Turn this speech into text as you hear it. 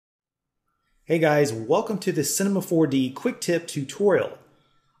Hey guys, welcome to the Cinema 4D quick tip tutorial.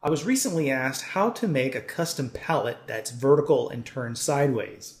 I was recently asked how to make a custom palette that's vertical and turned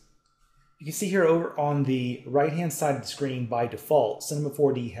sideways. You can see here over on the right hand side of the screen by default, Cinema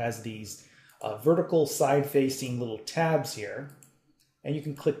 4D has these vertical side facing little tabs here, and you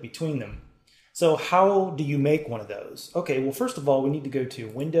can click between them. So how do you make one of those? Okay, well first of all we need to go to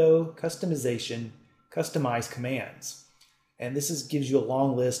Window, Customization, Customize Commands. And this gives you a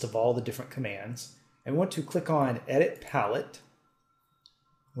long list of all the different commands. And we want to click on Edit Palette.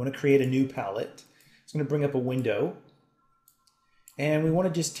 We want to create a new palette. It's going to bring up a window. And we want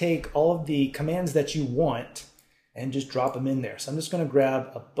to just take all of the commands that you want and just drop them in there. So I'm just going to grab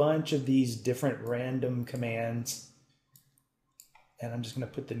a bunch of these different random commands. And I'm just going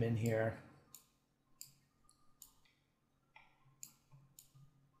to put them in here.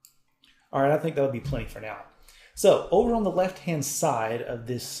 All right, I think that'll be plenty for now. So over on the left-hand side of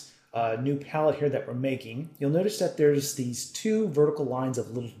this new palette here that we're making, you'll notice that there's these two vertical lines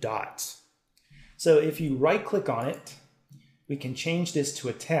of little dots. So if you right-click on it, we can change this to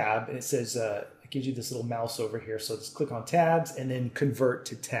a tab, and it says, it gives you this little mouse over here. So just click on tabs and then convert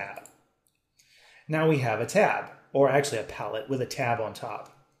to tab. Now we have a tab, or actually a palette with a tab on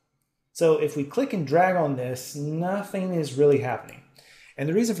top. So if we click and drag on this, nothing is really happening. And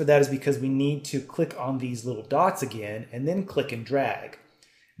the reason for that is because we need to click on these little dots again and then click and drag.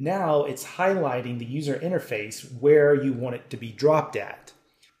 Now it's highlighting the user interface where you want it to be dropped at.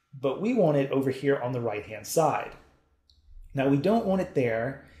 But we want it over here on the right hand side. Now we don't want it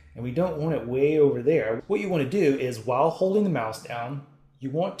there and we don't want it way over there. What you want to do is while holding the mouse down, you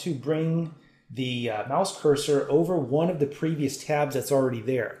want to bring the mouse cursor over one of the previous tabs that's already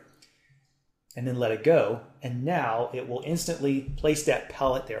there. And then let it go, and now it will instantly place that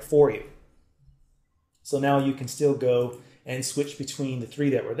palette there for you. So now you can still go and switch between the three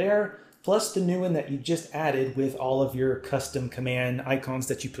that were there, plus the new one that you just added with all of your custom command icons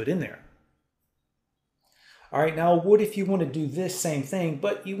that you put in there. All right, now what if you want to do this same thing,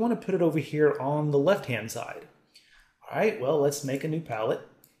 but you want to put it over here on the left-hand side? All right, well, let's make a new palette.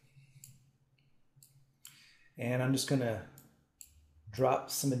 And I'm just going to drop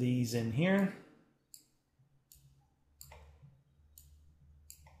some of these in here.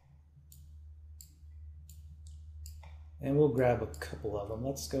 And we'll grab a couple of them.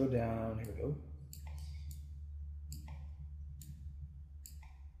 Let's go down, here we go.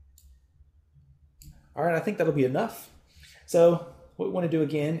 All right, I think that'll be enough. So what we want to do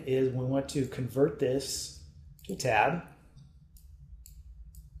again is we want to convert this to a tab.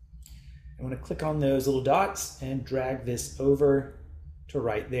 I want to click on those little dots and drag this over to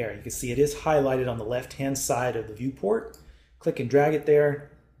right there. You can see it is highlighted on the left-hand side of the viewport. Click and drag it there.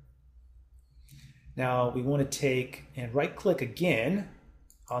 Now we want to take and right-click again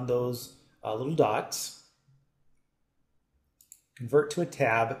on those little dots. Convert to a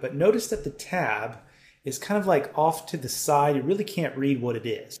tab, but notice that the tab is kind of like off to the side. You really can't read what it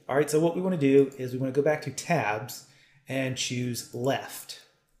is. All right, so what we want to do is we want to go back to tabs and choose left.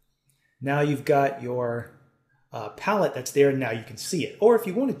 Now you've got your palette that's there, and now you can see it. Or if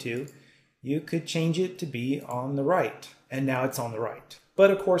you wanted to, you could change it to be on the right, and now it's on the right. But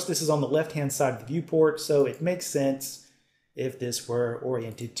of course, this is on the left-hand side of the viewport, so it makes sense if this were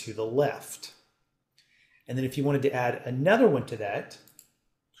oriented to the left. And then if you wanted to add another one to that,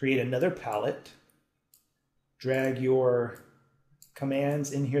 create another palette, drag your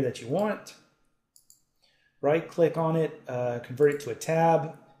commands in here that you want, right-click on it, convert it to a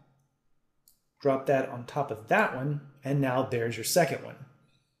tab, drop that on top of that one, and now there's your second one.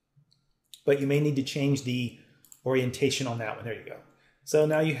 But you may need to change the orientation on that one. There you go. So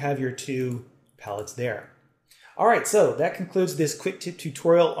now you have your two palettes there. All right, so that concludes this quick tip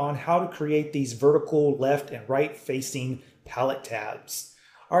tutorial on how to create these vertical left and right facing palette tabs.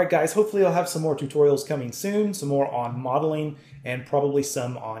 All right, guys, hopefully I'll have some more tutorials coming soon, some more on modeling and probably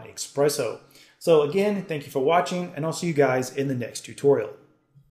some on Xpresso. So again, thank you for watching, and I'll see you guys in the next tutorial.